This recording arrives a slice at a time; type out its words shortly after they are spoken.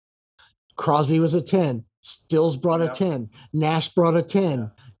Crosby was a 10. Stills brought a 10. Nash brought a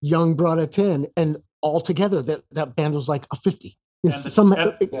 10. Young brought a 10. And altogether, that band was like a 50. And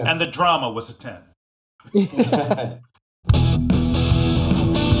the drama was a 10.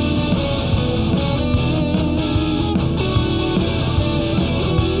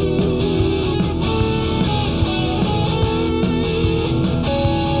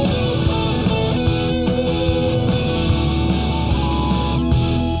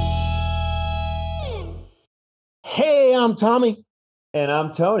 Hey, I'm Tommy. And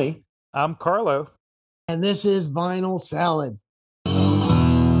I'm Tony. I'm Carlo. And this is Vinyl Salad.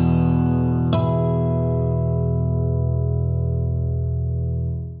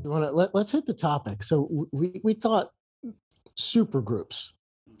 Let's hit the topic. So we thought supergroups.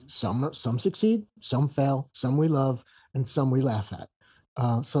 Some succeed, some fail, some we love, and some we laugh at.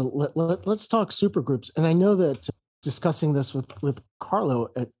 So let's talk supergroups. And I know that discussing this with Carlo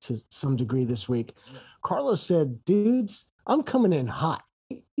to some degree this week, Carlo said, "Dudes, I'm coming in hot."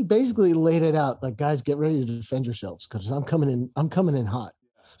 He basically laid it out like, "Guys, get ready to defend yourselves because I'm coming in hot."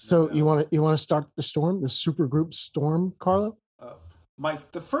 So you want to start the storm, the supergroup storm, Carlo?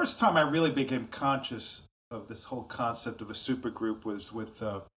 The first time I really became conscious of this whole concept of a supergroup was with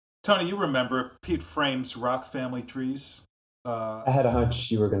Tony. You remember Pete Frame's Rock Family Trees? I had a hunch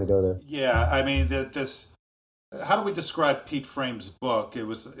you were going to go there. Yeah, I mean this. How do we describe Pete Frame's book? It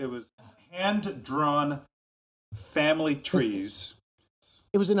was hand-drawn family trees.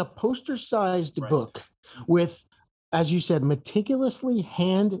 It was in a poster-sized book with, as you said, meticulously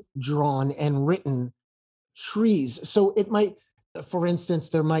hand-drawn and written trees. So it might, for instance,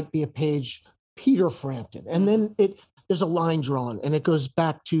 there might be a page, Peter Frampton, and then there's a line drawn, and it goes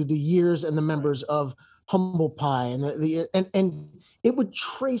back to the years and the members of Humble Pie, and it would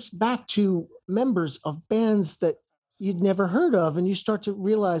trace back to members of bands that you'd never heard of, and you start to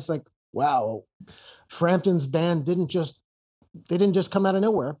realize, like, wow, Frampton's band didn't just come out of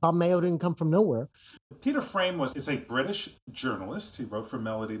nowhere. Bob Mayo didn't come from nowhere. Peter Frame is a British journalist. He wrote for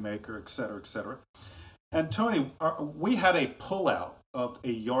Melody Maker, et cetera, et cetera. And Tony, we had a pullout of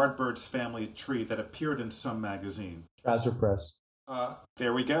a Yardbirds family tree that appeared in some magazine. Trouser Press.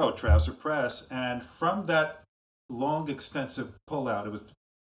 There we go, Trouser Press. And from that long, extensive pullout, it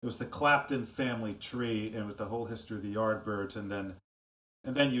was the Clapton family tree, and it was the whole history of the Yardbirds, and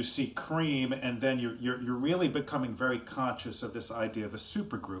then you see Cream, and then you're really becoming very conscious of this idea of a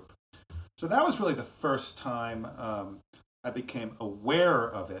supergroup. So that was really the first time I became aware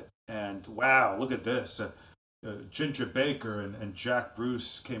of it. And wow, look at this. Ginger Baker and Jack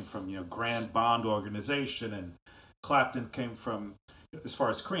Bruce came from Grand Bond Organization, and Clapton came from, as far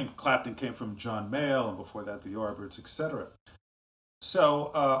as Cream, Clapton came from John Mayall, and before that the Yardbirds, etc.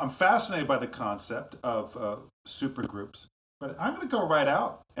 So I'm fascinated by the concept of supergroups, but I'm going to go right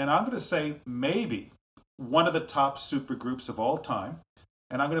out, and I'm going to say maybe one of the top supergroups of all time,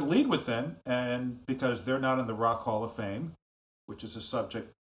 and I'm going to lead with them, and because they're not in the Rock Hall of Fame, which is a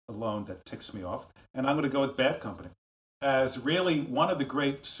subject alone that ticks me off, and I'm going to go with Bad Company as really one of the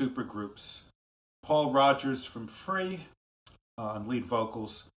great supergroups. Paul Rodgers from Free on lead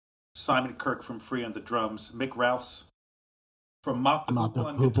vocals, Simon Kirke from Free on the drums, Mick Rouse from Mott the Hoople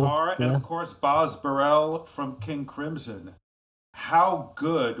on guitar, and of course Boz Burrell from King Crimson. How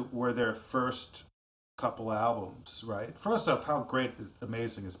good were their first couple albums, right? First off, how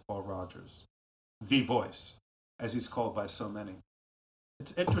amazing is Paul Rodgers? The Voice, as he's called by so many.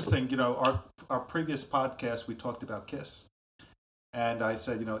 It's interesting, our previous podcast, we talked about Kiss. And I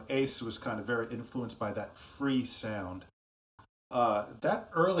said, Ace was kind of very influenced by that Free sound. That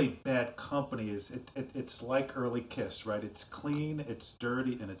early Bad Company it's like early Kiss, right? It's clean, it's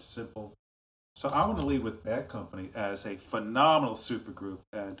dirty, and it's simple. So I want to lead with Bad Company as a phenomenal supergroup,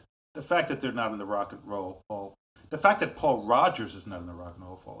 and the fact that they're not in the Rock and Roll Hall, the fact that Paul Rodgers is not in the Rock and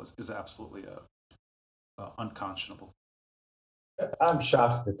Roll Hall is absolutely unconscionable. I'm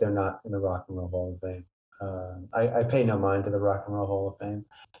shocked that they're not in the Rock and Roll Hall of Fame. I pay no mind to the Rock and Roll Hall of Fame.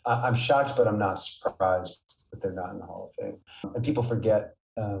 I'm shocked, but I'm not surprised that they're not in the Hall of Fame. And people forget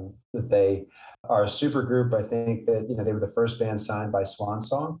that they are a supergroup. I think that they were the first band signed by Swan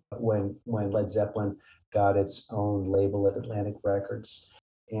Song when Led Zeppelin got its own label at Atlantic Records.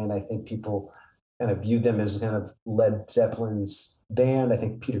 And I think people kind of viewed them as kind of Led Zeppelin's band. I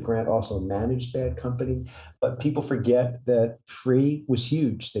think Peter Grant also managed Bad Company, but people forget that Free was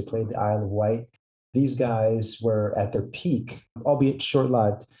huge. They played the Isle of Wight. These guys were at their peak, albeit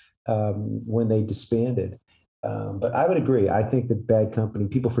short-lived, when they disbanded. But I would agree. I think that Bad Company,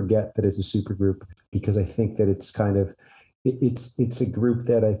 people forget that it's a supergroup because I think that it's kind of, it's a group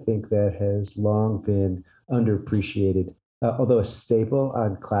that I think that has long been underappreciated although a staple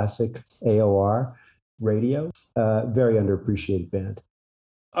on classic AOR radio. Very underappreciated band.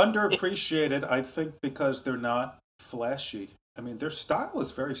 Underappreciated, I think, because they're not flashy. I mean, their style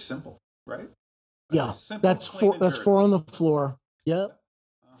is very simple, right? I mean, Yeah, simple, clean, and that's dirty. four on the floor. Yep.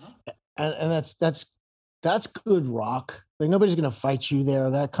 Uh-huh. And that's good rock. Like nobody's gonna fight you there.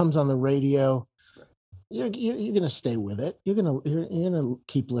 That comes on the radio. Right. You're gonna stay with it. You're gonna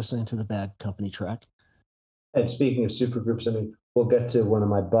keep listening to the Bad Company track. And speaking of supergroups, I mean, we'll get to one of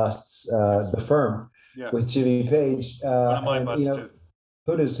my busts, The Firm, Yeah, with Jimmy Page. one of my And busts too.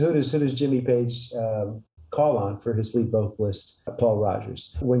 who does Jimmy Page call on for his lead vocalist, Paul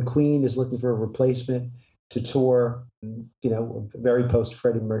Rogers? When Queen is looking for a replacement to tour, very post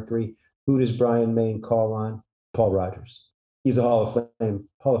Freddie Mercury, who does Brian May call on? Paul Rogers. He's a Hall of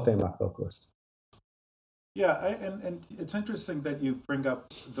Fame rock vocalist. Yeah, and it's interesting that you bring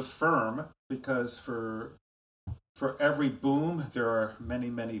up The Firm because for every boom there are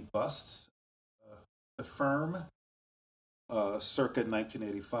many busts. The Firm, circa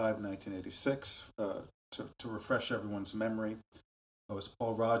 1985, 1986, to refresh everyone's memory. It was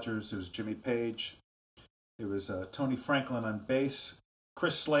Paul Rogers, it was Jimmy Page, it was Tony Franklin on bass,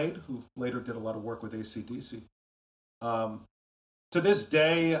 Chris Slade, who later did a lot of work with AC/DC. To this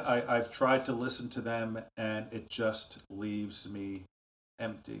day, I've tried to listen to them, and it just leaves me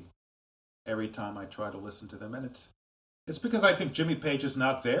empty every time I try to listen to them. And it's because I think Jimmy Page is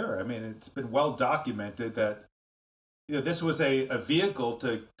not there. I mean, it's been well documented that this was a vehicle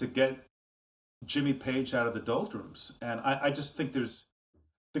to get Jimmy Page out of the doldrums, and I just think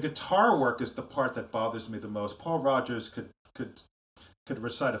the guitar work is the part that bothers me the most. Paul Rogers could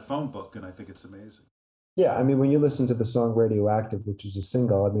recite a phone book, and I think it's amazing. Yeah, I mean, when you listen to the song "Radioactive," which is a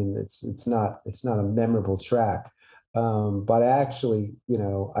single, I mean, it's not a memorable track, but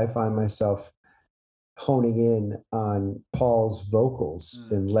I find myself honing in on Paul's vocals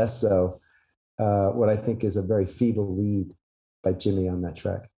and less so what I think is a very feeble lead by Jimmy on that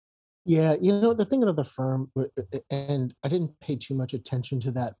track. Yeah, the thing of The Firm, and I didn't pay too much attention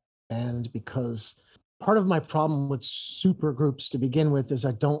to that band because part of my problem with supergroups to begin with is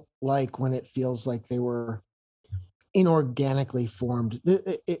I don't like when it feels like they were inorganically formed.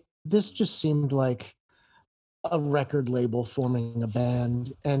 This just seemed like a record label forming a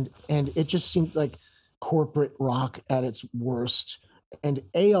band, and it just seemed like corporate rock at its worst, and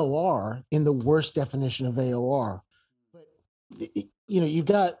AOR in the worst definition of AOR. But you've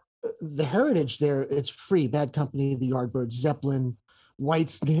got the heritage there. It's free. Bad Company, the Yardbirds, Zeppelin,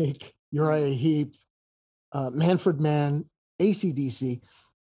 Whitesnake, Uriah Heep, Manfred Mann, AC/DC.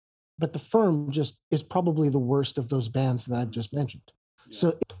 But The Firm just is probably the worst of those bands that I've just mentioned. Yeah.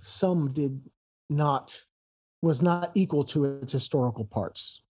 So some was not equal to its historical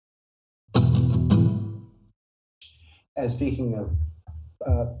parts. And speaking of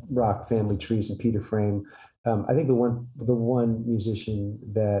rock family trees and Peter Frame, I think the one musician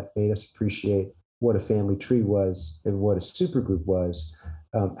that made us appreciate what a family tree was and what a supergroup was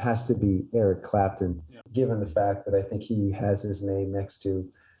has to be Eric Clapton. Yeah. Given the fact that I think he has his name next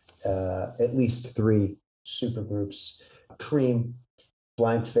to at least 3 supergroups: Cream,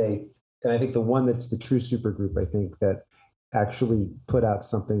 Blind Faith, and I think the one that's the true supergroup, I think, that actually put out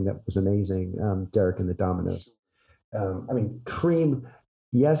something that was amazing, Derek and the Dominoes. I mean, Cream,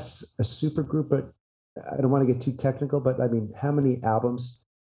 yes, a supergroup, but I don't want to get too technical, but I mean, how many albums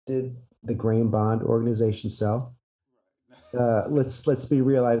did the Graham Bond organization sell? Let's be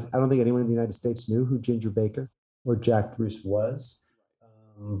real. I don't think anyone in the United States knew who Ginger Baker or Jack Bruce was,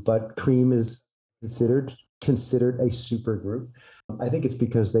 but Cream is considered a supergroup. I think it's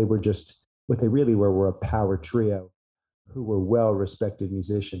because they were just what they really were a power trio who were well-respected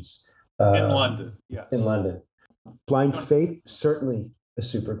musicians. In London, yes. In London. Blind Faith, certainly a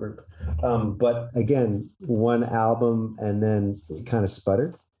supergroup. But again, one album and then it kind of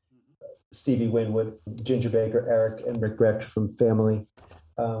sputtered. Stevie Winwood, Ginger Baker, Eric and Rick Brecht from Family.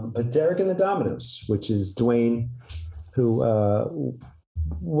 But Derek and the Dominoes, which is Dwayne, who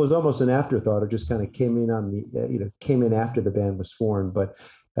was almost an afterthought or just kind of came in after the band was formed. But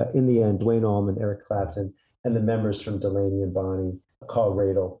in the end, Dwayne Allman, Eric Clapton, and the members from Delaney and Bonnie, Carl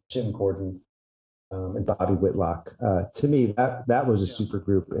Radle, Jim Gordon, and Bobby Whitlock. To me, that was a super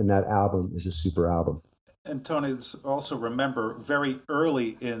group, and that album is a super album. And Tony, also remember, very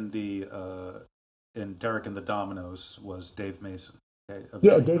early in Derek and the Dominoes was Dave Mason. Okay?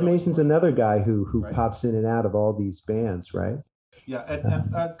 Yeah, Dave Mason's another guy who right? Pops in and out of all these bands, right? Yeah,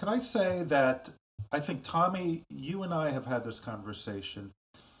 and can I say that I think, Tommy, you and I have had this conversation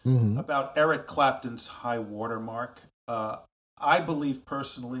about Eric Clapton's high watermark. I believe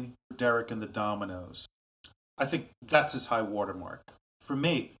personally, Derek and the Dominoes I think that's his high watermark. For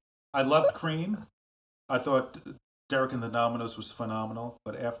me, I loved Cream. I thought Derek and the Dominos was phenomenal,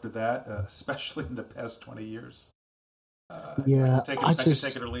 but after that, especially in the past 20 years, Yeah, I can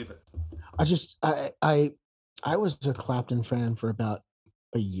take it or leave it. I just, I was a Clapton fan for about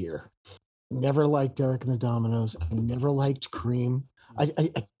a year. Never liked Derek and the Dominoes. I never liked Cream.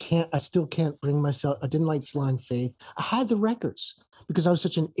 I can't, I still can't bring myself. I didn't like Blind Faith. I had the records because I was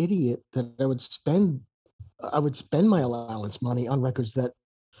such an idiot that I would spend my allowance money on records that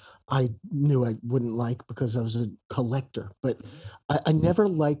I knew I wouldn't like because I was a collector. But I never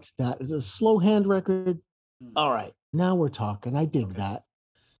liked that. It's a slow hand record. All right, now we're talking. I dig that.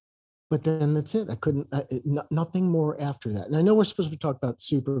 But then that's it. I couldn't, nothing more after that. And I know we're supposed to talk about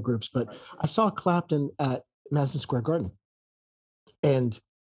super groups, but Right, sure. I saw Clapton at Madison Square Garden, and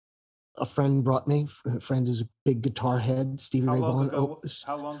a friend brought me. A friend is a big guitar head, Stevie How Ray long Vaughan. ago?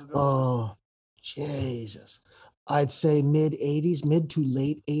 How long ago was Oh, Jesus. I'd say mid 80s, mid to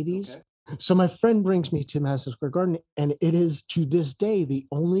late this? 80s. Okay. So my friend brings me to Madison Square Garden, and it is to this day the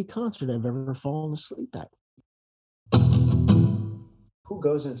only concert I've ever fallen asleep at. Who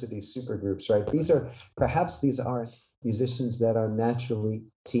goes into these super groups, right? These aren't musicians that are naturally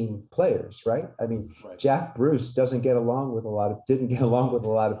team players, right? I mean, Right. Jack Bruce didn't get along with a lot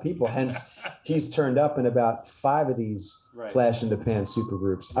of people. Hence, he's turned up in about 5 of these Right. flash in the pan super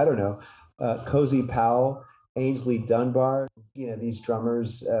groups. I don't know, Cozy Powell, Ainsley Dunbar, these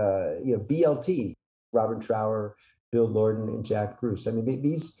drummers, BLT, Robin Trower, Bill Lorden, and Jack Bruce. I mean,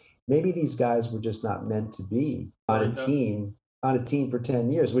 maybe these guys were just not meant to be on a team for 10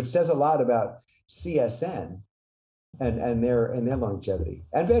 years, which says a lot about CSN and their longevity,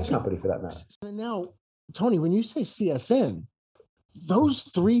 and Bad Company for that matter. And now, Tony, when you say CSN, those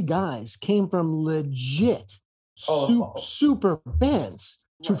 3 guys came from legit super bands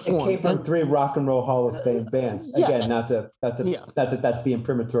to form. It came from 3 Rock and Roll Hall of Fame bands. Yeah. Again, not that that's the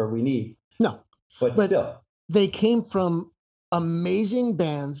imprimatur we need. No, but still, they came from amazing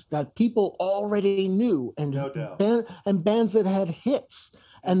bands that people already knew, and No doubt. bands that had hits,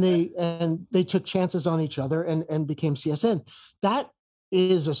 and they took chances on each other and became CSN. That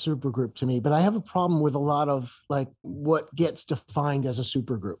is a supergroup to me, but I have a problem with a lot of like what gets defined as a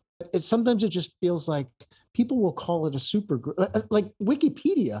supergroup. Sometimes it just feels like people will call it a supergroup, like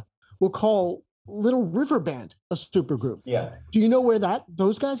Wikipedia will call Little River Band a supergroup. Yeah. Do you know where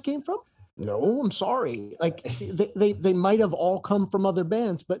those guys came from? No, I'm sorry. Like they might have all come from other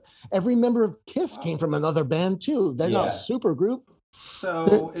bands, but every member of Kiss came from another band too. They're not a super group.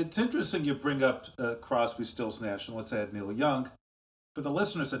 So it's interesting you bring up Crosby, Stills, Nash, and let's add Neil Young. For the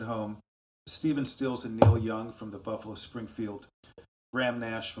listeners at home, Stephen Stills and Neil Young from the Buffalo Springfield, Graham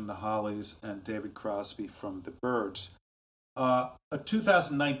Nash from the Hollies, and David Crosby from the Byrds. A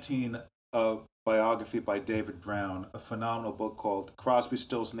 2019 biography by David Brown, a phenomenal book called Crosby,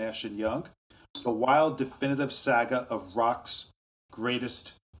 Stills, Nash and Young, the wild definitive saga of rock's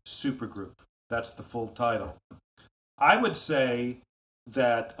greatest supergroup. That's the full title. I would say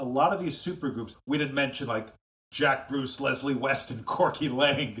that a lot of these supergroups, we didn't mention like Jack Bruce, Leslie West, and Corky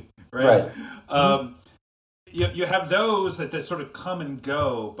Lang, right? You have those that sort of come and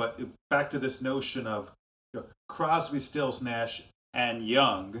go, but back to this notion of Crosby, Stills, Nash, and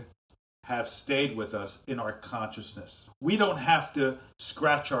Young have stayed with us in our consciousness. We don't have to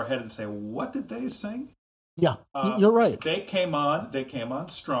scratch our head and say, what did they sing? Yeah, you're right. They came on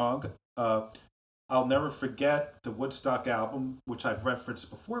strong. I'll never forget the Woodstock album, which I've referenced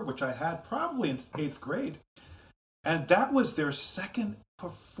before, which I had probably in 8th grade. And that was their second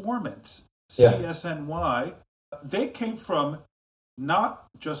performance, CSNY. They came from not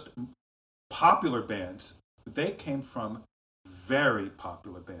just popular bands, they came from very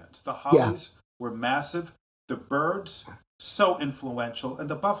popular bands. The Hollies were massive, the Byrds, so influential, and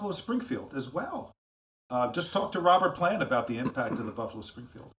the Buffalo Springfield as well. Just talk to Robert Plant about the impact of the Buffalo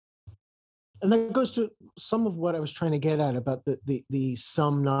Springfield. And that goes to some of what I was trying to get at about the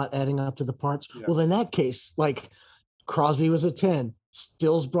sum not adding up to the parts. Yeah. Well, in that case, like Crosby was a 10,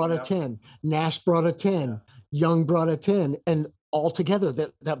 Stills brought a 10, Nash brought a 10, Young brought a 10, and altogether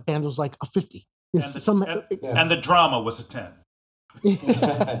that band was like a 50. And the drama was a 10.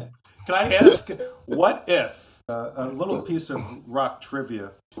 Can I ask, what if, a little piece of rock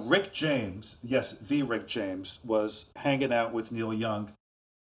trivia, Rick James, yes, the Rick James, was hanging out with Neil Young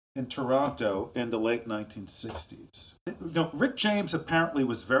in Toronto in the late 1960s. Rick James apparently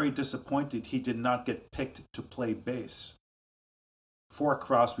was very disappointed he did not get picked to play bass for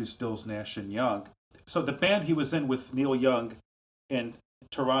Crosby, Stills, Nash and Young. So the band he was in with Neil Young in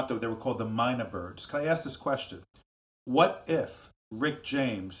Toronto, they were called the Minor Birds. Can I ask this question? What if Rick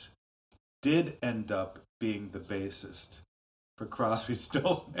James did end up being the bassist for Crosby,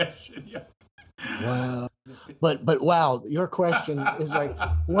 Stills, Nash and Young. Wow. But wow, your question is like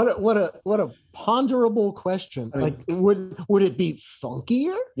what a ponderable question. I mean, like would it be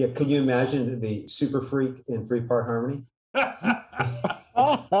funkier? Yeah, could you imagine the Super Freak in 3-part harmony?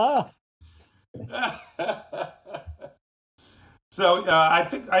 So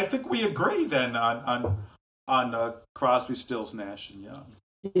I think we agree then on Crosby, Stills, Nash and Young.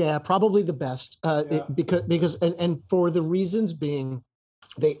 Yeah, probably the best. Yeah. Because and for the reasons being,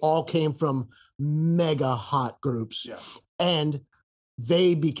 they all came from mega hot groups. Yeah. And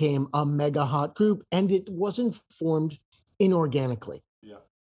they became a mega hot group, and it wasn't formed inorganically. Yeah.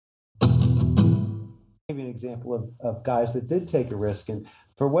 Give you an example of guys that did take a risk and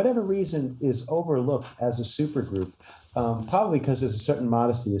for whatever reason is overlooked as a supergroup, probably because there's a certain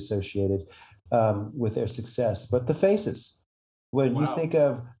modesty associated with their success. But the Faces, when you think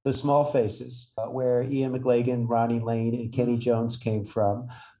of the Small Faces, where Ian McLagan, Ronnie Lane, and Kenny Jones came from,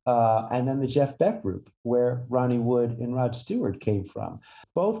 and then the Jeff Beck group, where Ronnie Wood and Rod Stewart came from.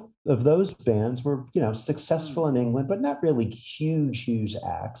 Both of those bands were, successful in England, but not really huge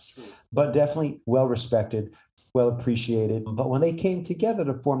acts, but definitely well respected, well appreciated. But when they came together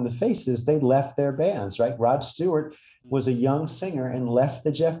to form the Faces, they left their bands, right? Rod Stewart was a young singer and left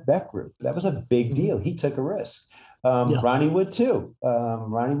the Jeff Beck group. That was a big deal. He took a risk. Ronnie Wood too.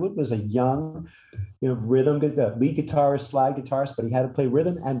 Ronnie Wood was a young, rhythm, lead guitarist, slide guitarist, but he had to play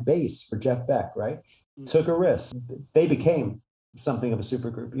rhythm and bass for Jeff Beck, right? Took a risk. They became something of a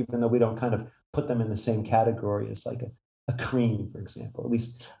supergroup, even though we don't kind of put them in the same category as like a Cream, for example. At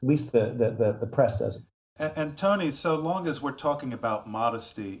least the press doesn't. And Tony, so long as we're talking about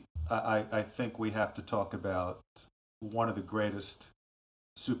modesty, I think we have to talk about one of the greatest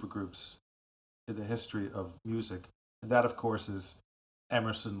supergroups in the history of music. And that, of course, is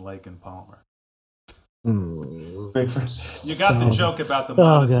Emerson, Lake and Palmer. You got the joke about the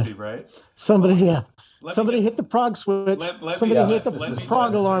modesty, right? Somebody hit the prog switch. Somebody hit the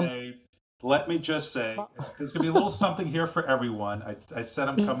prog alarm. Let me just say, there's gonna be a little something here for everyone. I said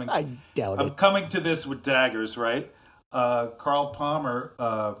I'm coming. I doubt it. I'm coming to this with daggers, right? Carl Palmer,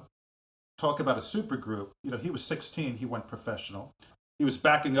 talk about a supergroup. He was 16. He went professional. He was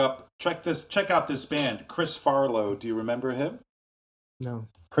backing up. Check out this band, Chris Farlow. Do you remember him? No.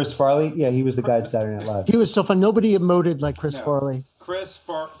 Chris Farley? Yeah, he was the guy at Saturday Night Live. He was so fun. Nobody emoted like Chris Farley. Chris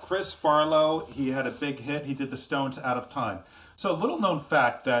Farlow, he had a big hit. He did the Stones' Out of Time. So little known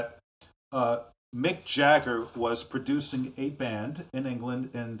fact that Mick Jagger was producing a band in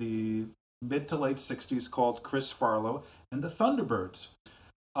England in the mid to late 60s called Chris Farlow and the Thunderbirds.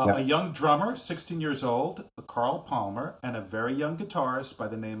 A young drummer, 16 years old, Carl Palmer, and a very young guitarist by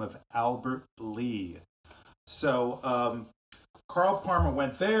the name of Albert Lee. So Carl Palmer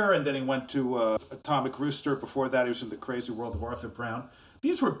went there, and then he went to Atomic Rooster. Before that, he was in the Crazy World of Arthur Brown.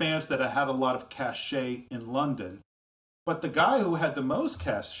 These were bands that had a lot of cachet in London. But the guy who had the most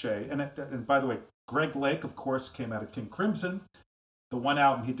cachet, and by the way, Greg Lake, of course, came out of King Crimson. The one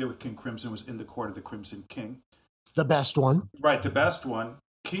album he did with King Crimson was In the Court of the Crimson King. The best one. Right, the best one.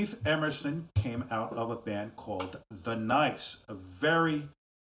 Keith Emerson came out of a band called The Nice, a very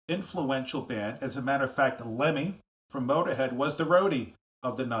influential band. As a matter of fact, Lemmy from Motorhead was the roadie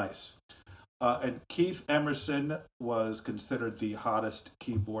of The Nice. And Keith Emerson was considered the hottest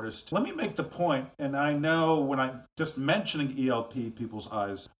keyboardist. Let me make the point, and I know when I'm just mentioning ELP, people's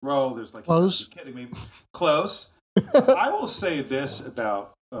eyes roll. There's like, close. Are you kidding me? Close. I will say this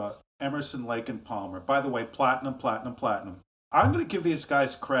about Emerson, Lake and Palmer. By the way, platinum. I'm going to give these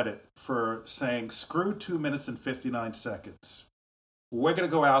guys credit for saying, screw 2 minutes and 59 seconds. We're going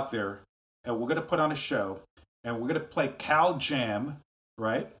to go out there, and we're going to put on a show, and we're going to play Cal Jam,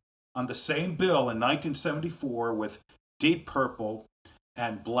 right? On the same bill in 1974 with Deep Purple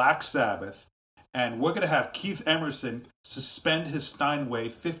and Black Sabbath. And we're going to have Keith Emerson suspend his Steinway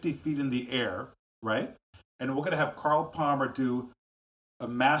 50 feet in the air, right? And we're going to have Carl Palmer do a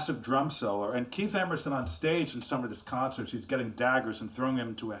massive drum solo. And Keith Emerson on stage in some of his concerts, he's getting daggers and throwing them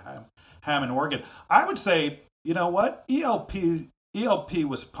into a Hammond organ. I would say, you know what? ELP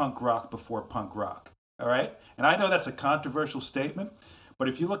was punk rock before punk rock, all right? And I know that's a controversial statement, but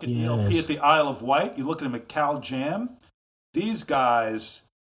if you look at ELP at the Isle of Wight, you look at them at Cal Jam, these guys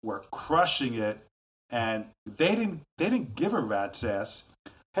were crushing it, and they didn't give a rat's ass.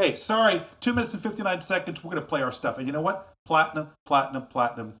 Hey, sorry, 2 minutes and 59 seconds, we're going to play our stuff. And you know what? Platinum.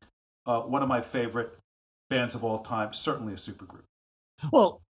 One of my favorite bands of all time, certainly a supergroup.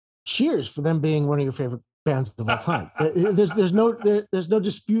 Well, cheers for them being one of your favorite bands of all time. There's no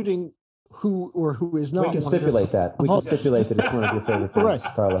disputing who is not. We can stipulate that. We can stipulate that it's one of your favorite bands,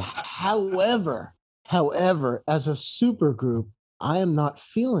 right. Carlo. However, However, as a supergroup, I am not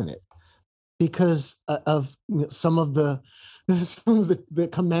feeling it because of some of the the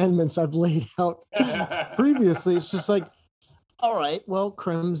commandments I've laid out previously. It's just like, all right, well,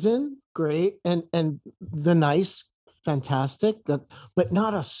 Crimson, great, and the Nice, fantastic, but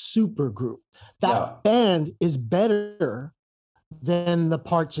not a super group. That No. band is better than the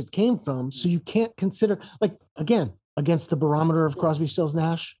parts it came from, so you can't consider, like, again, against the barometer of Crosby, Stills,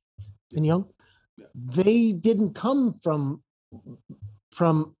 Nash, and Young. They didn't come from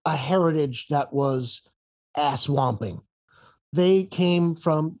a heritage that was ass swamping. They came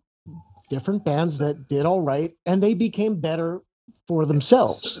from different bands that did all right, and they became better for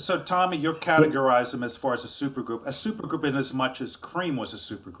themselves. So Tommy, you're categorizing them as far as a supergroup in as much as Cream was a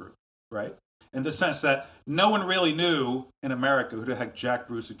supergroup, right? In the sense that no one really knew in America who the heck Jack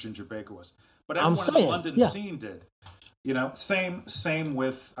Bruce or Ginger Baker was, but everyone in the London scene did. You know, same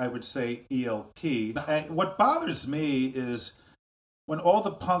with, I would say, ELP. And what bothers me is when all the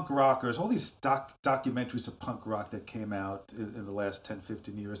punk rockers, all these documentaries of punk rock that came out in the last 10,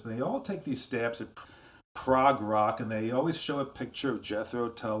 15 years, and they all take these stabs at prog rock, and they always show a picture of Jethro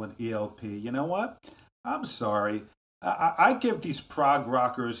Tull and ELP. You know what? I'm sorry. I give these prog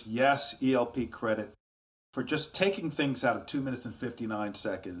rockers, yes, ELP credit for just taking things out of 2 minutes and 59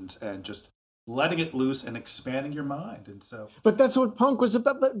 seconds and just letting it loose and expanding your mind. And so, but that's what punk was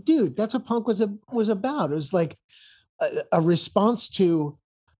about. But dude, that's what punk was about. It was like a response to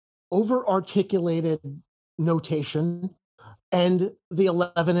over articulated notation and the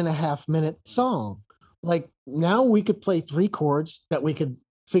 11.5 minute song. Like, now we could play 3 chords that we could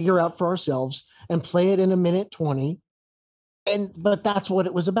figure out for ourselves and play it in 1:20. But that's what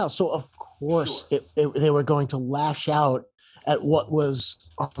it was about. So of course they were going to lash out at what was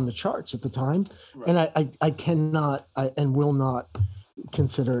on the charts at the time. Right. And I cannot and will not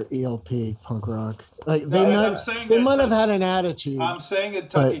consider ELP punk rock. Like, they might have had an attitude. I'm saying it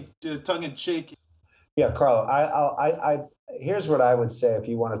tongue in cheek. Yeah, Carlo, I here's what I would say if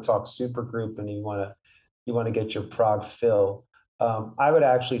you want to talk supergroup and you want to get your prog fill. I would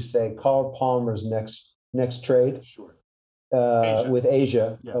actually say Carl Palmer's next trade. Sure. With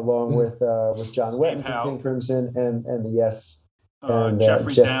Asia, along with John Wetton from King Crimson and the Yes, and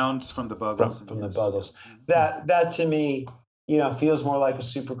Jeffrey Downs from the Buggles. From the Buggles. That to me, feels more like a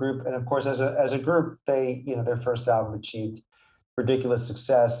supergroup. And of course, as a group, they, their first album achieved ridiculous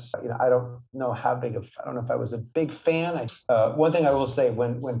success. I don't know I don't know if I was a big fan. One thing I will say,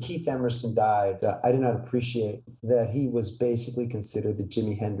 when Keith Emerson died, I did not appreciate that he was basically considered the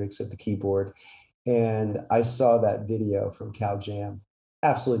Jimi Hendrix of the keyboard. And I saw that video from Cal Jam,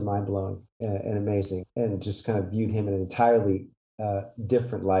 absolutely mind-blowing and amazing, and just kind of viewed him in an entirely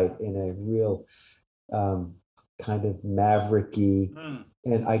different light, in a real kind of mavericky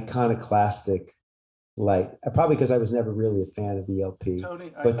and iconoclastic light. Probably because I was never really a fan of ELP.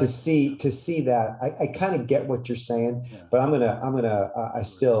 Tony, but to see that, I kind of get what you're saying, but I'm gonna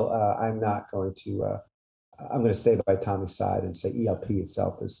stay by Tommy's side and say ELP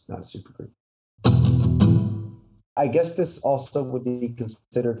itself is not a supergroup. I guess this also would be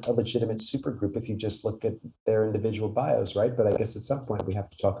considered a legitimate supergroup if you just look at their individual bios, right? But I guess at some point we have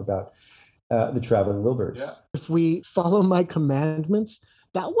to talk about the Traveling Wilburys. Yeah. If we follow my commandments,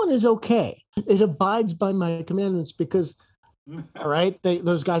 that one is okay. It abides by my commandments because, all right,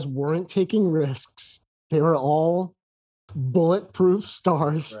 those guys weren't taking risks. They were all bulletproof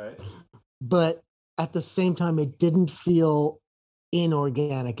stars. Right. But at the same time, it didn't feel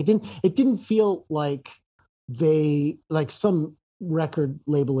inorganic. It didn't feel like some record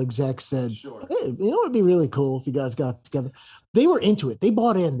label exec said, sure, hey, it'd be really cool if you guys got together. They were into it. They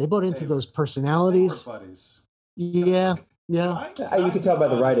bought into those personalities. They were buddies. Yeah. You can tell by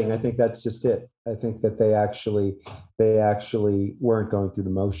the writing. I think that's just it. I think that they actually weren't going through the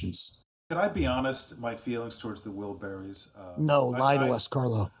motions. Can I be honest? My feelings towards the Wilburys. No, lie to us,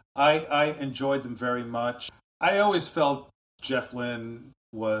 Carlo. I enjoyed them very much. I always felt Jeff Lynne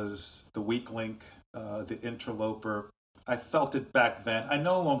was the weak link, the interloper. I felt it back then. I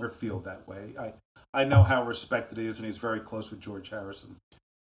no longer feel that way. I know how respected he is, and he's very close with George Harrison.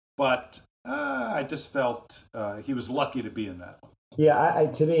 But I just felt he was lucky to be in that one. Yeah,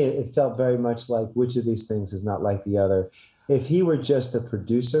 to me, it felt very much like which of these things is not like the other. If he were just a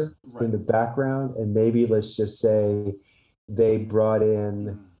producer in the background, and maybe let's just say they brought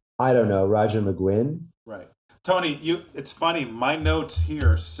in, I don't know, Roger McGuinn. Right. Tony, it's funny. My notes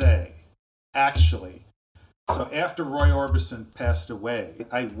here say, actually, so after Roy Orbison passed away,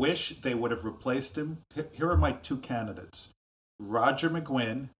 I wish they would have replaced him. Here are my 2 candidates, Roger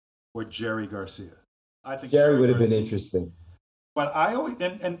McGuinn or Jerry Garcia. I think Jerry would have been interesting. But I always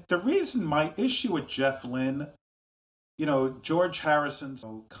and the reason my issue with Jeff Lynne, George Harrison's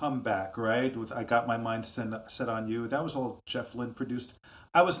comeback, right? With I Got My Mind Set on You. That was all Jeff Lynne produced.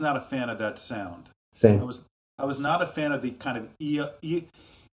 I was not a fan of that sound. Same. I was not a fan of the kind of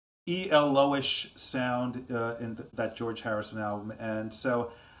ELO-ish sound in that George Harrison album. And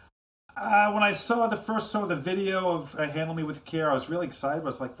so when I saw the video of Handle Me With Care, I was really excited. I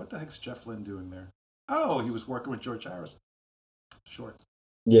was like, what the heck's Jeff Lynne doing there? Oh, he was working with George Harrison. Sure.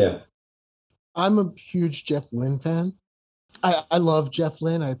 Yeah. I'm a huge Jeff Lynne fan. I love Jeff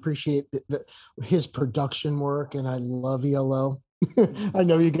Lynne. I appreciate his production work, and I love ELO. I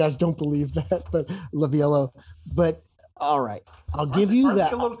know you guys don't believe that, but I love ELO. But all right, I'll give you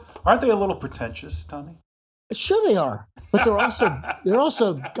that. Aren't they a little pretentious, Tommy? Sure they are, but they're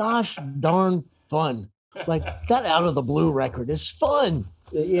also gosh darn fun. Like that Out of the Blue record is fun.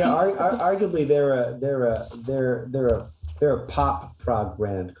 Yeah, arguably they're a pop prog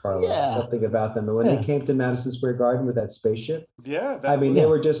brand, Carlos. Yeah. Something about them. And when they came to Madison Square Garden with that spaceship, they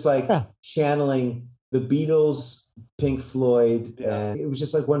were just like channeling the Beatles, Pink Floyd, and it was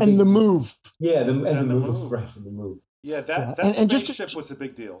just like one. And The Move. Yeah, the move, right? The Move. Yeah, that spaceship was a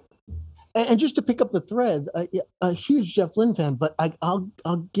big deal. And just to pick up the thread, a huge Jeff Lynne fan, but I'll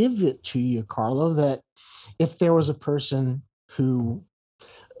give it to you, Carlo, that if there was a person who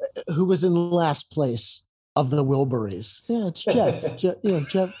was in last place of the Wilburys, it's Jeff.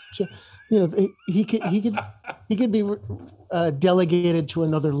 Jeff. He could be delegated to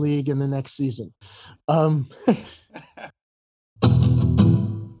another league in the next season. I'm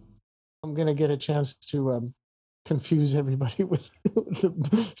gonna get a chance to confuse everybody with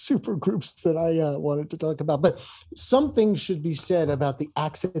the super groups that I wanted to talk about, but something should be said about the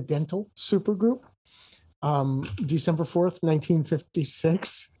accidental supergroup. December 4th,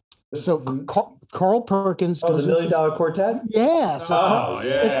 1956. So Carl Perkins goes the $1 Million Quartet. Yeah. So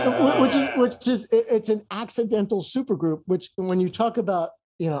which is it's an accidental supergroup. Which when you talk about,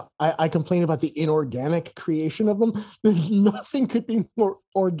 I complain about the inorganic creation of them. Nothing could be more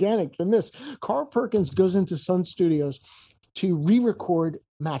organic than this. Carl Perkins goes into Sun Studios to re-record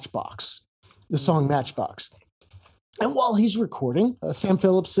Matchbox, the song Matchbox. And while he's recording, Sam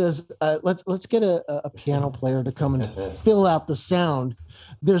Phillips says, let's get a piano player to come and fill out the sound.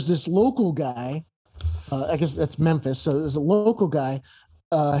 There's this local guy, I guess that's Memphis. So there's a local guy.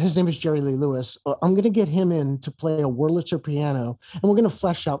 His name is Jerry Lee Lewis. I'm going to get him in to play a Wurlitzer piano, and we're going to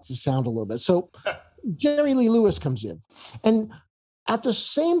flesh out the sound a little bit. So Jerry Lee Lewis comes in. And at the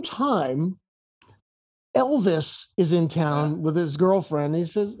same time, Elvis is in town with his girlfriend. He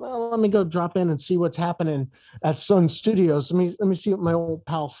says, well, let me go drop in and see what's happening at Sun Studios. Let me see what my old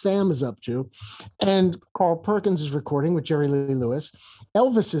pal Sam is up to. And Carl Perkins is recording with Jerry Lee Lewis.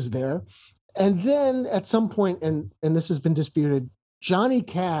 Elvis is there. And then at some point, and this has been disputed, Johnny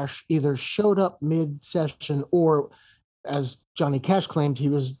Cash either showed up mid-session or, as Johnny Cash claimed, he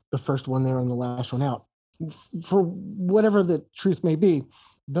was the first one there and the last one out. For whatever the truth may be,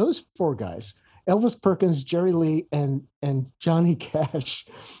 those four guys, Elvis Perkins, Jerry Lee, and Johnny Cash,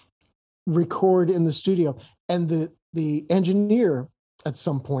 record in the studio. And the engineer at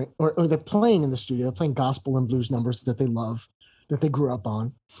some point, or they're playing in the studio, playing gospel and blues numbers that they love, that they grew up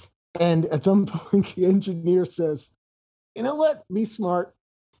on. And at some point, the engineer says, you know what? Be smart.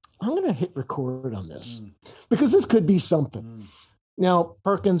 I'm going to hit record on this because this could be something. Now,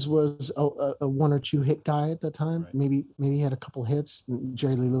 Perkins was a one or two hit guy at the time. Right. Maybe he had a couple hits.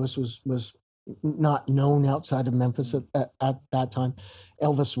 Jerry Lee Lewis was not known outside of Memphis at that time.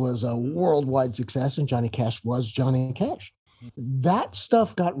 Elvis was a worldwide success, and Johnny Cash was Johnny Cash. That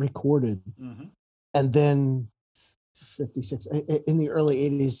stuff got recorded, and then 56 in the early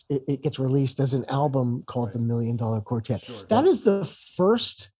 80s, it gets released as an album called The $1 Million Quartet. Sure, that is the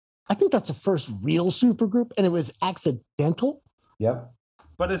first. I think that's the first real supergroup, and it was accidental. Yep.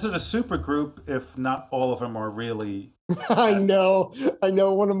 But is it a supergroup if not all of them are really? I know.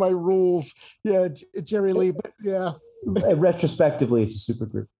 One of my rules. Yeah, Jerry Lee. But yeah. Retrospectively, it's a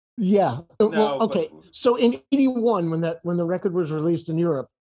supergroup. Yeah. Well, okay. So in '81, when the record was released in Europe,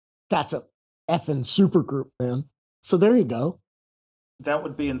 that's a effing supergroup, man. So there you go. That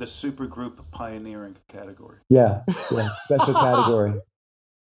would be in the supergroup pioneering category. Yeah. Special category.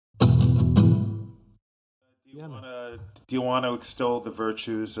 Do you want to extol the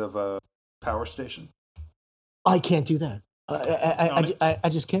virtues of a power station? I can't do that. I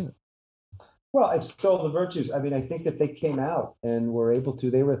just can't. Well, extol the virtues. I mean, I think that they came out and were able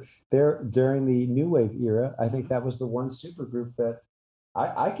to. They were there during the New Wave era. I think that was the one supergroup that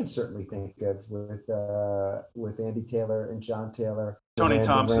I can certainly think of with Andy Taylor and John Taylor. Tony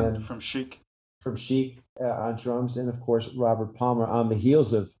Thompson from Chic. from Chic on drums, and of course Robert Palmer on the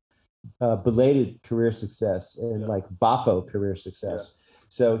heels of belated career success and like Boffo career success.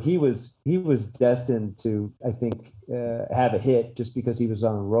 So he was destined to, I think, have a hit just because he was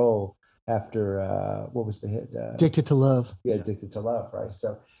on a roll after what was the hit? Addicted to Love. Yeah, Addicted to Love, right?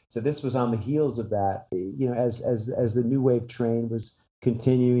 So this was on the heels of that. You know, as the new wave train was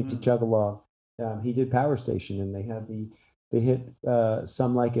continuing to chug along, he did Power Station, and they had they hit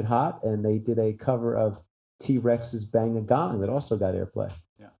Some Like It Hot, and they did a cover of T-Rex's Bang a Gong that also got airplay.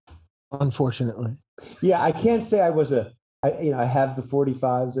 Yeah, unfortunately. Yeah, I can't say I was I have the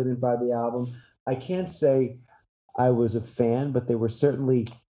 45s. I didn't buy the album. I can't say I was a fan, but they were certainly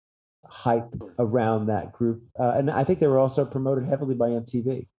hype around that group, and I think they were also promoted heavily by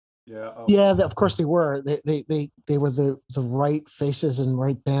MTV. Yeah, yeah, of course they were. They were the right faces and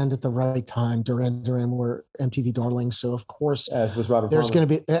right band at the right time. Duran Duran were MTV darlings, so of course, as was Robert there's Palmer.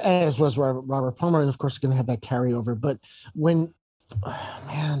 going to be, as was Robert Palmer, and of course, going to have that carryover. But when,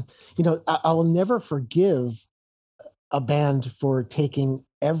 man, you know, I will never forgive a band for taking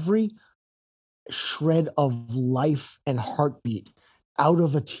every shred of life and heartbeat out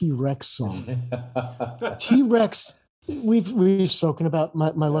of a T-Rex song. T-Rex, we've spoken about my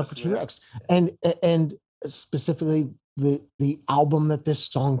love for T-Rex, and specifically the album that this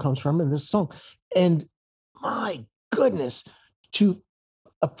song comes from, and this song, and my goodness, to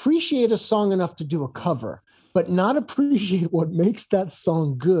appreciate a song enough to do a cover, but not appreciate what makes that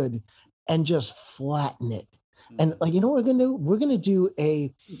song good, and just flatten it. And like, you know what we're gonna do? We're gonna do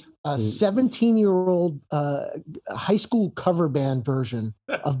a 17-year-old high school cover band version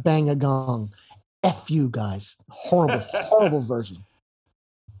of Bang a Gong. F you guys. Horrible version.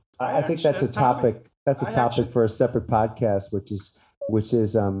 I think that's a topic. That's a topic for a separate podcast, which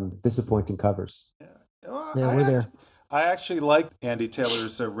is disappointing covers. Well, we're there. I actually like Andy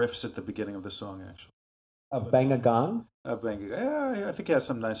Taylor's riffs at the beginning of the song, actually. Bang a Gong? Yeah, I think he has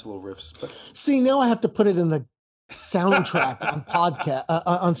some nice little riffs. But... See, now I have to put it in the soundtrack on podcast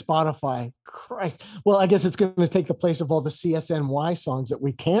on Spotify. Christ. Well, I guess it's going to take the place of all the CSNY songs that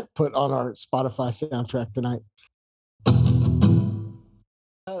we can't put on our Spotify soundtrack tonight.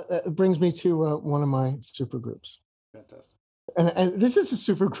 It brings me to one of my supergroups. Fantastic. And this is a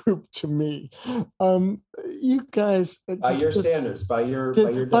supergroup to me. You guys, by your standards, by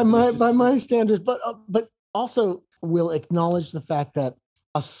my standards, but also will acknowledge the fact that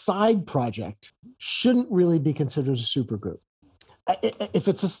a side project shouldn't really be considered a supergroup. If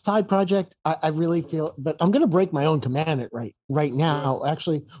it's a side project, I really feel, but I'm going to break my own commandment right now,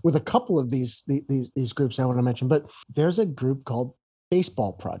 actually, with a couple of these groups I want to mention. But there's a group called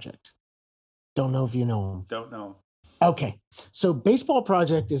Baseball Project. Don't know if you know them. Don't know. Okay, so Baseball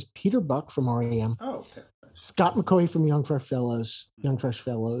Project is Peter Buck from REM. Oh, okay. Scott McCaughey from Young Fresh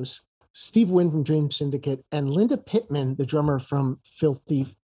Fellows, Steve Wynn from Dream Syndicate, and Linda Pittman, the drummer from Filthy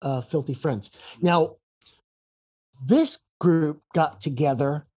Friends. Now, this group got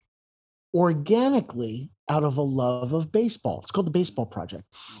together organically out of a love of baseball. It's called the Baseball Project.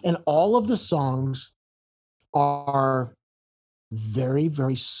 And all of the songs are very,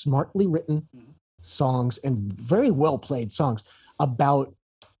 very smartly written songs and very well played songs about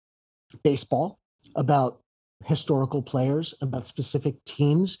baseball, about historical players, about specific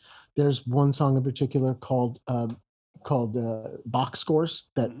teams. There's one song in particular called Box Scores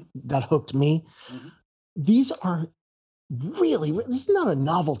that hooked me. These are really, this is not a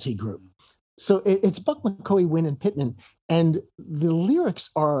novelty group. So it's Buck, McCaughey, Wynn, and Pittman, and the lyrics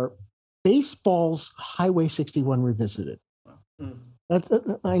are baseball's Highway 61 revisited.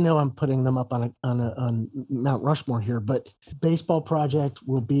 I know I'm putting them up on Mount Rushmore here, but Baseball Project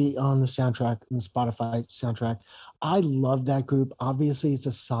will be on the soundtrack, the Spotify soundtrack. I love that group. Obviously, it's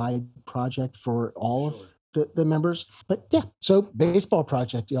a side project for all of the members, but yeah. So Baseball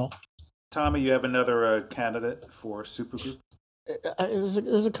Project, y'all. Tommy, you have another candidate for supergroup?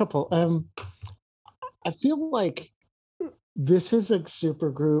 There's a couple. I feel like this is a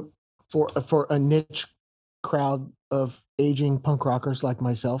supergroup for a niche crowd of aging punk rockers like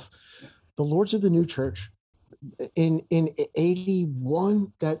myself. The Lords of the New Church. In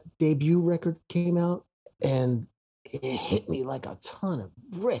 81, that debut record came out, and it hit me like a ton of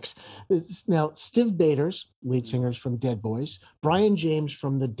bricks. Now, Stiv Bators, lead singers from Dead Boys, Brian James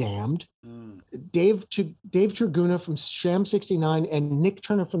from The Damned, Dave Traguna from Sham 69, and Nick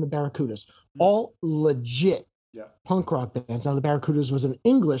Turner from the Barracudas, all legit punk rock bands. Now, the Barracudas was an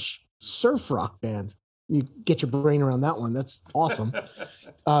English surf rock band. You get your brain around that one. That's awesome.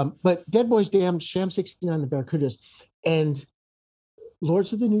 But Dead Boys, Damned, Sham 69, the Barracudas. And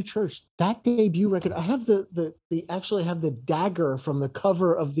Lords of the New Church, that debut record, I have the actually have the dagger from the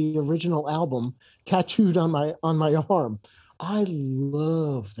cover of the original album tattooed on my arm. I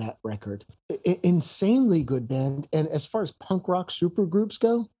love that record. Insanely good band. And as far as punk rock supergroups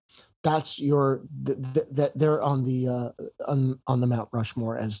go, that's that they're on the Mount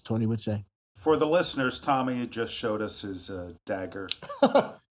Rushmore, as Tony would say. For the listeners, Tommy just showed us his dagger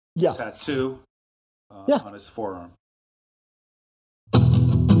Yeah. tattoo Yeah. on his forearm.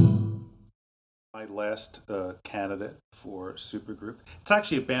 My last candidate for Supergroup. It's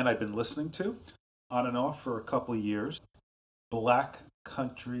actually a band I've been listening to on and off for a couple of years. Black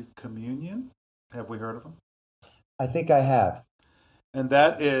Country Communion. Have we heard of them? I think I have. And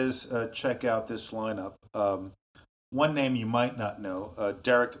that is, check out this lineup. One name you might not know,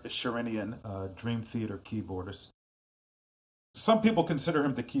 Derek Sherinian, Dream Theater keyboardist. Some people consider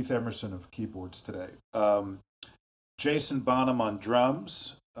him the Keith Emerson of keyboards today. Jason Bonham on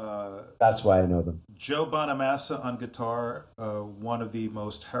drums. That's why I know them. Joe Bonamassa on guitar, one of the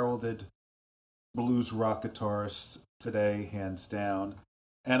most heralded blues rock guitarists today, hands down.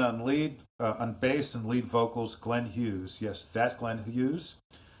 And on bass and lead vocals, Glenn Hughes. Yes, that Glenn Hughes.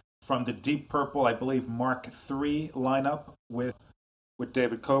 From the Deep Purple, I believe, Mark III lineup with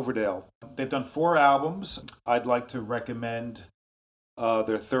David Coverdale. They've done 4 albums. I'd like to recommend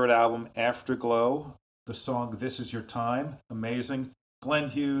their 3rd album, Afterglow. The song This Is Your Time, amazing. Glenn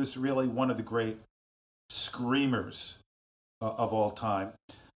Hughes, really one of the great screamers of all time.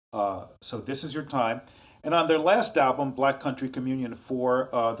 So This Is Your Time. And on their last album, Black Country Communion 4,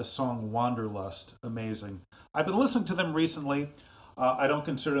 the song Wanderlust, amazing. I've been listening to them recently. I don't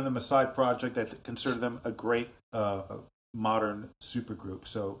consider them a side project. I consider them a great modern supergroup.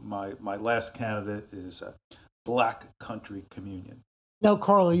 So my last candidate is Black Country Communion. Now,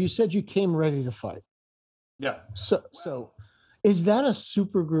 Carlo, you said you came ready to fight. Yeah. So is that a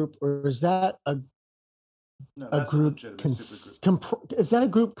supergroup, or is that a group? Is that a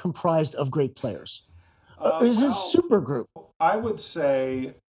group comprised of great players? Is this a supergroup? I would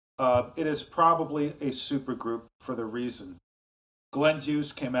say it is probably a supergroup for the reason Glenn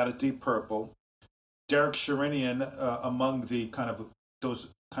Hughes came out of Deep Purple, Derek Sherinian among the those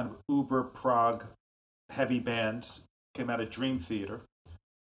uber prog heavy bands came out of Dream Theater,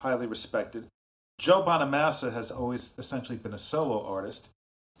 highly respected. Joe Bonamassa has always essentially been a solo artist,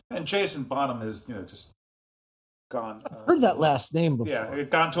 and Jason Bonham has just gone. I've heard that last name before. Yeah,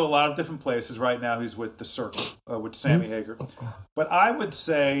 gone to a lot of different places. Right now, he's with The Circle with Sammy Hagar. But I would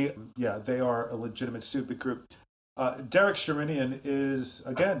say, they are a legitimate supergroup. Derek Sherinian is,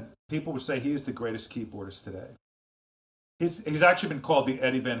 again, people would say he's the greatest keyboardist today. He's actually been called the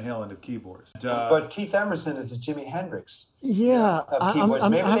Eddie Van Halen of keyboardists. But Keith Emerson is a Jimi Hendrix. Yeah, of keyboards.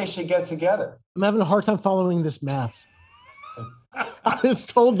 Maybe they should get together. I'm having a hard time following this math. I was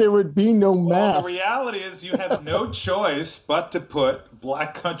told there would be no math. Well, the reality is you have no choice but to put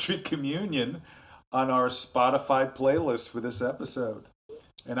Black Country Communion on our Spotify playlist for this episode.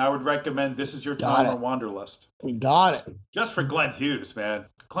 And I would recommend This Is Your Time or Wanderlust. We got it. Just for Glenn Hughes, man.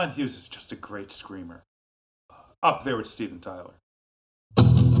 Glenn Hughes is just a great screamer. Up there with Steven Tyler.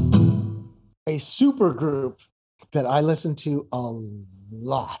 A supergroup that I listen to a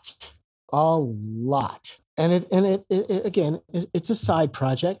lot. And it again, it's a side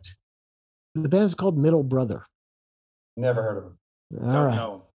project. The band is called Middle Brother. Never heard of them. All right.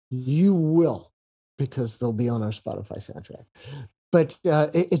 Know. You will, because they'll be on our Spotify soundtrack. But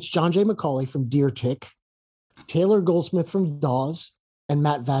it's John J. McCauley from Deer Tick, Taylor Goldsmith from Dawes, and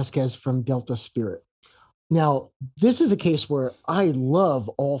Matt Vasquez from Delta Spirit. Now, this is a case where I love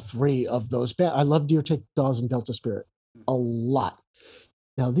all 3 of those bands. I love Deer Tick, Dawes, and Delta Spirit a lot.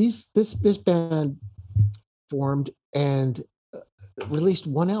 Now, this band formed and released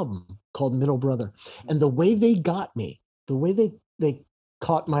one album called Middle Brother. And the way they got me, the way they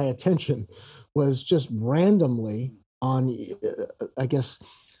caught my attention was just randomly on, I guess,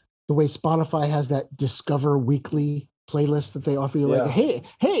 the way Spotify has that Discover Weekly playlist that they offer you. Like, hey,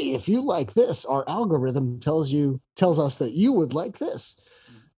 if you like this, our algorithm tells us that you would like this.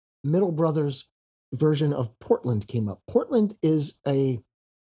 Middle Brothers version of Portland came up. Portland is a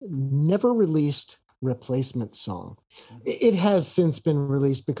never released replacement song. It has since been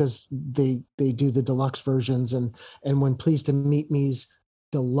released because they do the deluxe versions, and when Pleased to Meet Me's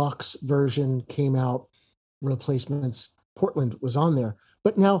deluxe version came out, replacements, Portland was on there.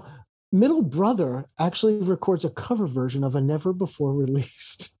 But now Middle Brother actually records a cover version of a never before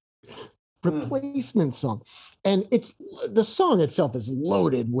released replacement song. And the song itself is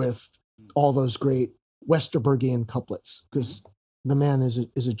loaded with all those great Westerbergian couplets, because the man is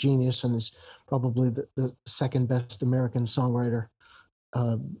a genius and is probably the second best American songwriter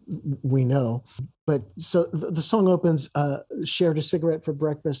we know. But so the song opens, shared a cigarette for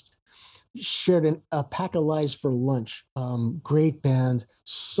breakfast, shared a pack of lies for lunch. Great band,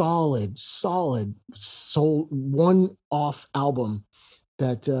 solid soul, one-off album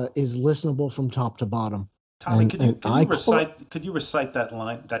that is listenable from top to bottom. Tommy, could you recite that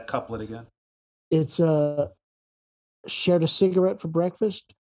line, that couplet again? It's shared a cigarette for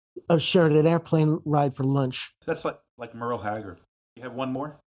breakfast, shared an airplane ride for lunch. That's like Merle Haggard. You have one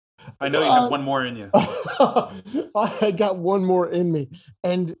more? I know you have one more in you. I got one more in me,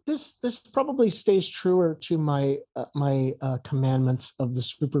 and this probably stays truer to my commandments of the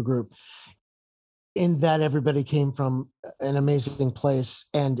supergroup, in that everybody came from an amazing place,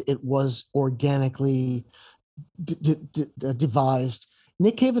 and it was organically devised.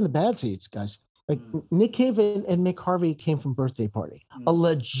 Nick Cave and the Bad Seeds, guys. Like Nick Cave and Mick Harvey came from Birthday Party, a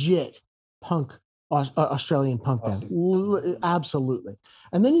legit punk Australian punk band, absolutely.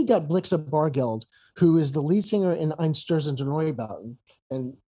 And then you got Blixa Bargeld, who is the lead singer in Einstürzen der Neubauten,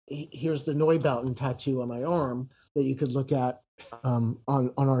 and here's the Neubauten tattoo on my arm that you could look at on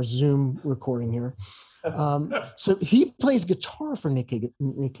our Zoom recording here. So he plays guitar for Nick Cave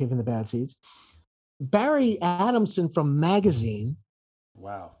and the Bad Seeds. Barry Adamson from Magazine.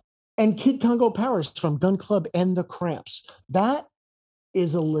 Wow. And Kid Congo Powers from Gun Club and the Cramps. That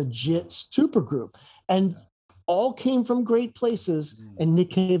is a legit supergroup, and all came from great places. And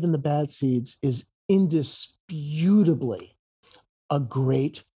Nick Cave and the Bad Seeds is indisputably a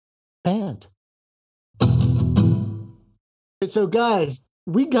great band. So, guys,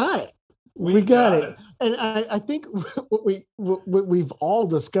 we got it. We got it. And I think what we've all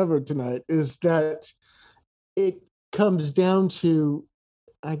discovered tonight is that it comes down to,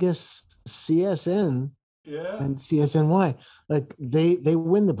 I guess, CSN and CSNY. Like they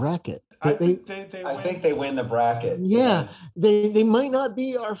win the bracket. I think they win the bracket. Yeah, they might not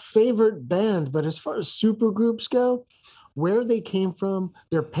be our favorite band, but as far as supergroups go, where they came from,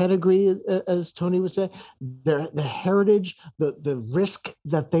 their pedigree, as Tony would say, their heritage, the risk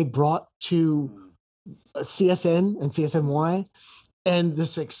that they brought to CSN and CSNY, and the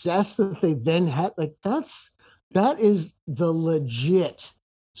success that they then had, like that is the legit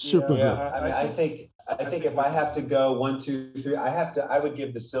supergroup. Yeah. I mean, I think if I have to go 1, 2, 3, I would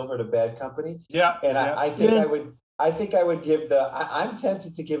give the silver to Bad Company. Yeah. And I think I would give I'm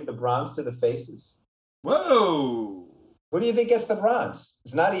tempted to give the bronze to the Faces. Whoa. What do you think gets the bronze?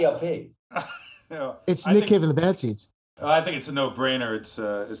 It's not ELP. It's Nick Cave and the Bad Seeds. I think it's a no-brainer. It's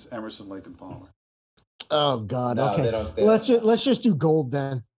Emerson, Lake and Palmer. Oh God. No, okay. They don't. Let's just do gold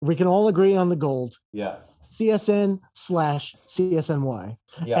then. We can all agree on the gold. Yeah. CSN/CSNY.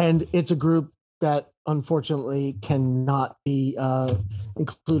 Yeah. And it's a group that unfortunately cannot be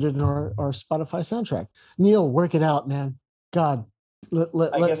included in our Spotify soundtrack. Neil, work it out, man. God. I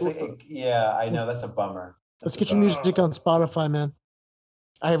know. That's a bummer. Let's get your music on Spotify, man.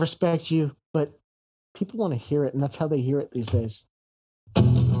 I respect you, but people want to hear it, and that's how they hear it these days.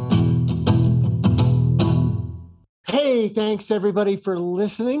 Hey, thanks everybody for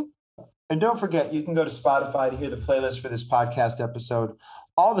listening. And don't forget, you can go to Spotify to hear the playlist for this podcast episode.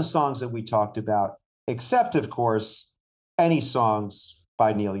 All the songs that we talked about, except, of course, any songs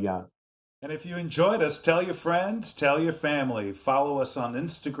by Neil Young. And if you enjoyed us, tell your friends, tell your family. Follow us on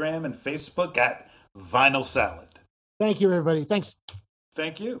Instagram and Facebook at Vinyl Salad. Thank you, everybody. Thanks.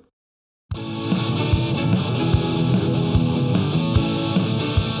 Thank you.